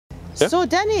Yeah. So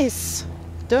Denis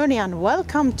Durnian,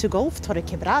 welcome to Golf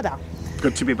Torrequebrada.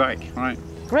 Good to be back. All right.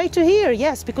 Great to hear,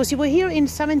 yes, because you were here in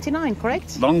 '79,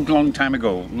 correct? Long time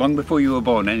ago. Long before you were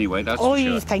born anyway, that's for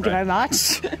sure. Thank you very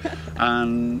much.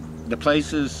 And the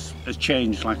place has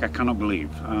changed like I cannot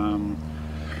believe.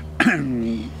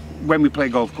 When we play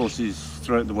golf courses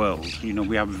throughout the world, you know,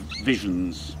 we have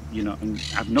visions, you know, and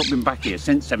I've not been back here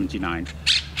since '79.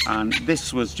 And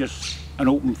this was just an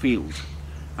open field.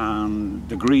 And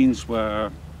the greens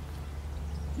were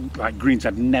like greens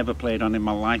I'd never played on in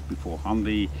my life before. On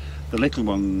the little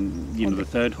one, you know, the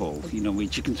third hole, you know,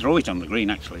 which you can throw it on the green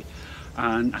actually.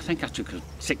 And I think I took a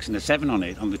 6 and a 7 on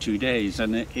it on the 2 days,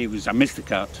 and it was, I missed the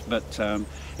cut, but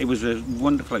it was a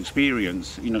wonderful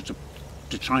experience, you know, to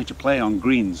try to play on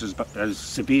greens as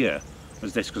severe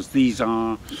as this, because these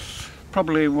are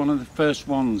probably one of the first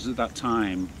ones at that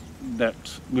time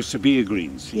that were severe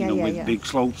greens, you know, with big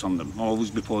slopes on them,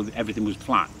 always before everything was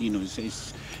flat. You know,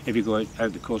 it's if you go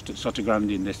out the coast at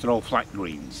Sotogrande in this, they're all flat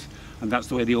greens. And that's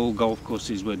the way the old golf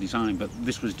courses were designed. But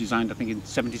this was designed, I think, in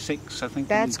 '76, I think.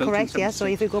 That's correct, yeah. So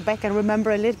if you go back and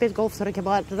remember a little bit, Golf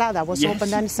Torrequebrada was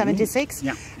opened then in '76.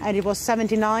 Yeah. And it was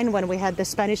 '79 when we had the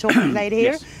Spanish Open played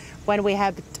here. Yes. When we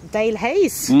had Dale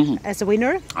Hayes as a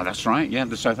winner. Oh, that's right, yeah,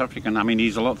 the South African. I mean,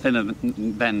 he's a lot thinner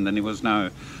then than he was now.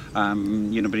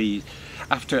 You know, but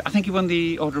I think he won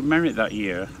the Order of Merit that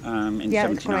year in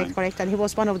 '79. Correct. And he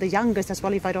was one of the youngest as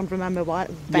well, if I don't remember bad.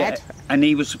 Yeah, and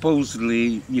he was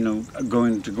supposedly, you know,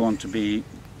 going to go on to be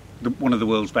one of the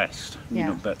world's best. You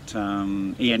know, but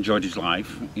he enjoyed his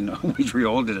life, you know, which we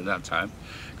all did at that time.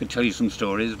 Could tell you some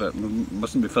stories, but we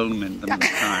mustn't be filming them at the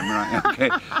time, right? Okay.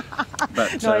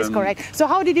 But, no, it's correct. So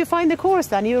how did you find the course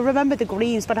then? You remember the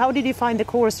greens, but how did you find the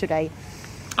course today?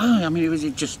 Oh, I mean, it's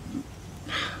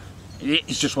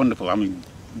just wonderful. I mean,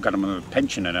 got him a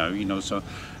pensioner now, you know, so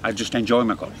I just enjoy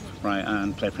my golf, right,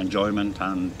 and play for enjoyment.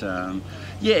 And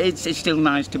yeah, it's still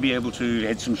nice to be able to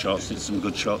hit some shots, hit some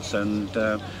good shots, and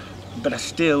but I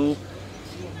still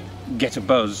get a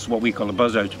buzz, what we call a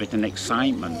buzz out of it, an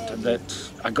excitement that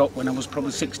I got when I was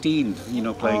probably 16, you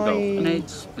know, playing golf. And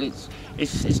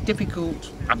it's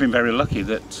difficult. I've been very lucky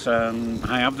that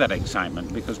I have that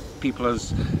excitement, because people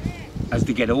as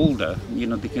they get older, you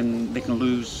know, they can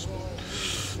lose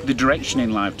the direction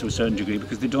in life to a certain degree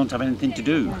because they don't have anything to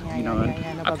do, you know.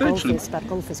 No, but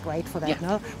golf is great for that,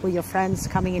 no? With your friends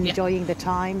coming in, enjoying the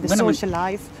time, the social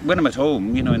life. When I'm at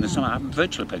home, you know, in the summer, I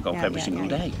virtually play golf every single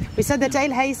day. We said that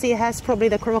Dale Hayes has probably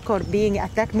the record, being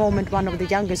at that moment one of the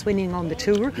youngest winning on the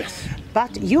tour. Yes.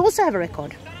 But you also have a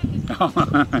record.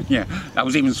 Yeah, I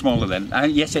was even smaller then.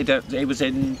 Yes, it was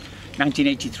in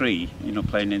 1983, you know,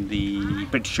 playing in the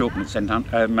British Open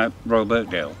at Royal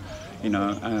Birkdale. You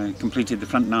know, completed the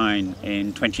front 9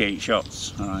 in 28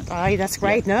 shots. Aye, that's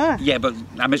great, no? Yeah, but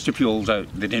I missed a few holes out.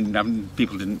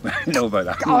 People didn't know about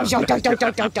that. Oh, don't.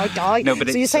 No, but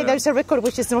so you say there's a record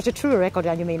which is not a true record,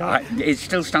 and you mean? It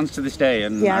still stands to this day,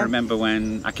 and I remember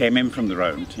when I came in from the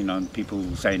round, you know, and people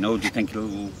saying, "Oh, do you think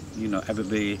it'll, you know, ever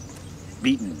be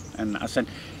beaten?" And I said,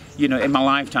 you know, in my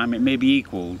lifetime it may be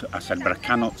equaled, I said, but I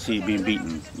cannot see it being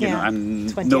beaten, you know, and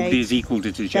 28. Nobody has equaled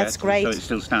it as yet. That's great. So it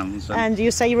still stands. And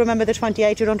you say you remember the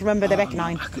 28, you don't remember the back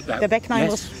 9. The back 9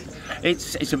 was...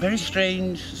 It's a very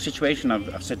strange situation.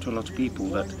 I've said to a lot of people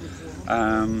that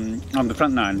on the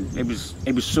front 9 it was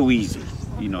so easy,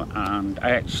 you know, and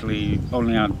I actually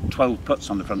only had 12 putts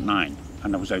on the front 9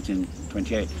 and I was out in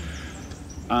 28.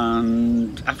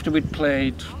 And after we'd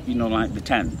played, you know, like the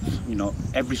 10th, you know,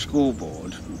 every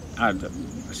scoreboard had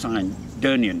assigned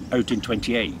Durnian out in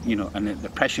 28, you know, and the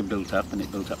pressure built up and it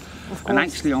built up. And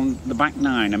actually on the back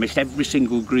 9, I missed every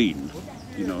single green,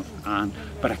 you know,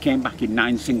 but I came back in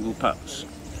 9 single putts,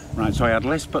 right? So I had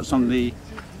less putts on the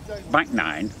back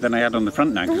 9 than I had on the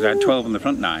front 9, because I had 12 on the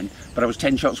front 9, but I was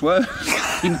 10 shots worse.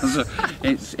 You know, so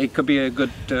it could be a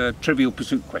good Trivial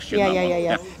Pursuit question.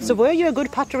 Yeah. So were you a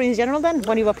good putter in general then,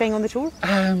 when you were playing on the tour?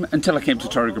 Until I came to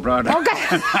Torrequebrada.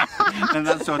 Okay. And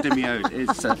that sorted me out.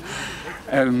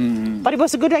 But it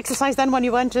was a good exercise then when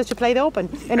you went to play the Open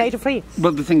in '83.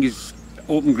 Well, the thing is,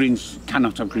 Open greens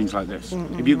cannot have greens like this.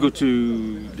 If you go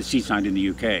to the seaside in the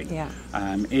UK,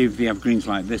 if they have greens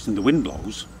like this and the wind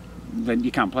blows, then you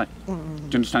can't play. Do you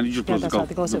understand? You just blow the ball off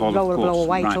the course. Blow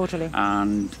away, right? Totally.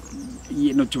 And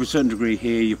you know, to a certain degree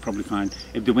here, you probably find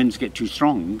if the winds get too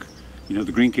strong, you know,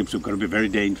 the greenkeepers have got to be very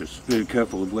dangerous, very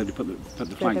careful with where they put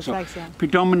the flags.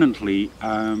 Predominantly,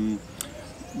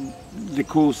 the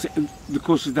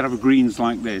courses that have greens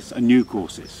like this are new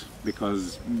courses,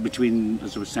 because between,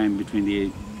 as I was saying, between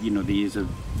the years of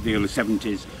the early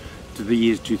 70s to the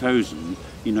years 2000,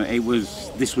 you know,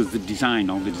 this was the design.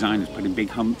 All the designers put in big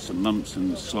humps and lumps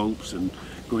and slopes and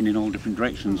going in all different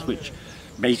directions, which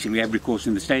basically every course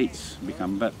in the States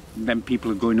become, but then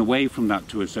people are going away from that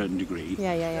to a certain degree.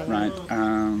 Right.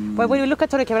 Well, when you look at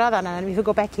Torrequebrada, and if you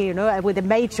go back here, you know, with the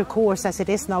major course as it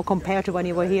is now compared to when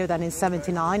you were here then in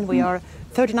 '79, we are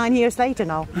 39 years later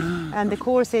now. And the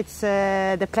course, it's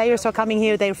the players are coming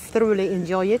here, they thoroughly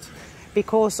enjoy it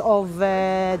because of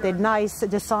the nice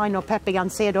design of Pepe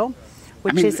Gancedo,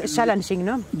 which is challenging,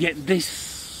 no? Yeah,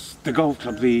 the golf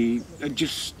club,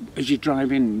 just as you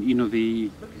drive in, you know, the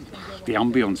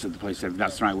ambience of the place,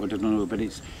 that's the right word, I don't know, but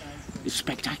it's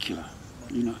spectacular,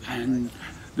 you know, and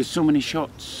there's so many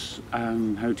shots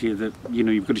out here that, you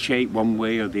know, you've got to shape one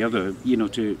way or the other, you know,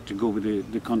 to go with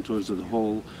the contours of the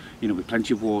hole, you know, with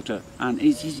plenty of water, and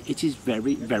it is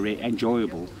very, very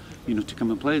enjoyable, you know, to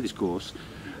come and play this course.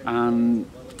 And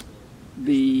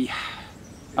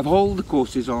of all the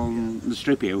courses on the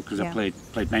strip here, because I've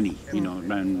played many, you know,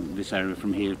 around this area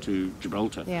from here to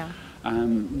Gibraltar.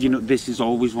 You know, this is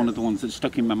always one of the ones that's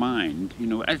stuck in my mind. You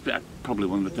know, probably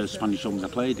one of the first Spanish Opens I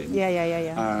played in.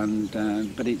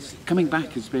 And but it's coming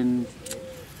back has been.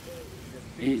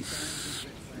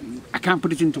 I can't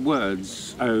put it into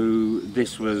words how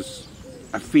this was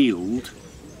a field,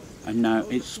 and now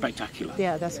it's spectacular.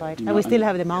 Yeah, that's right. You know, and we still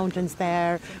have the mountains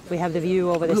there. We have the view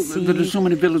over the sea. There are so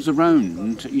many villas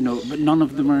around, you know, but none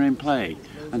of them are in play.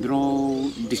 And they're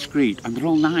all discreet, and they're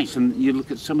all nice. And you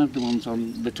look at some of the ones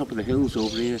on the top of the hills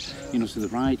over here, you know, to the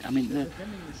right. I mean, they're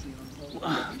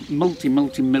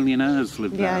multi-millionaires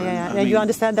live there. And you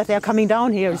understand that they're coming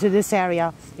down here to this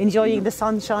area, enjoying the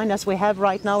sunshine as we have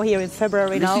right now here in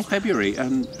February now. This is February,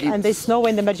 and there's snow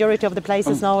in the majority of the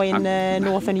places now in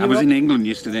northern Europe. I was in England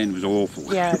yesterday and it was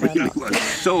awful. It really was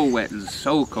so wet and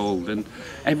so cold, and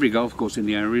every golf course in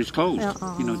the area is closed,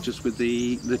 you know, just with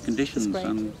the conditions.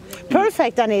 And,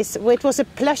 perfect, Denis. It was a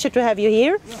pleasure to have you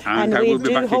here, and we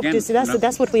do hope to see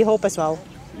that's what we hope as well.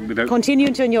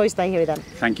 Continue to enjoy stay here then.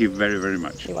 Thank you very, very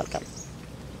much. You're welcome.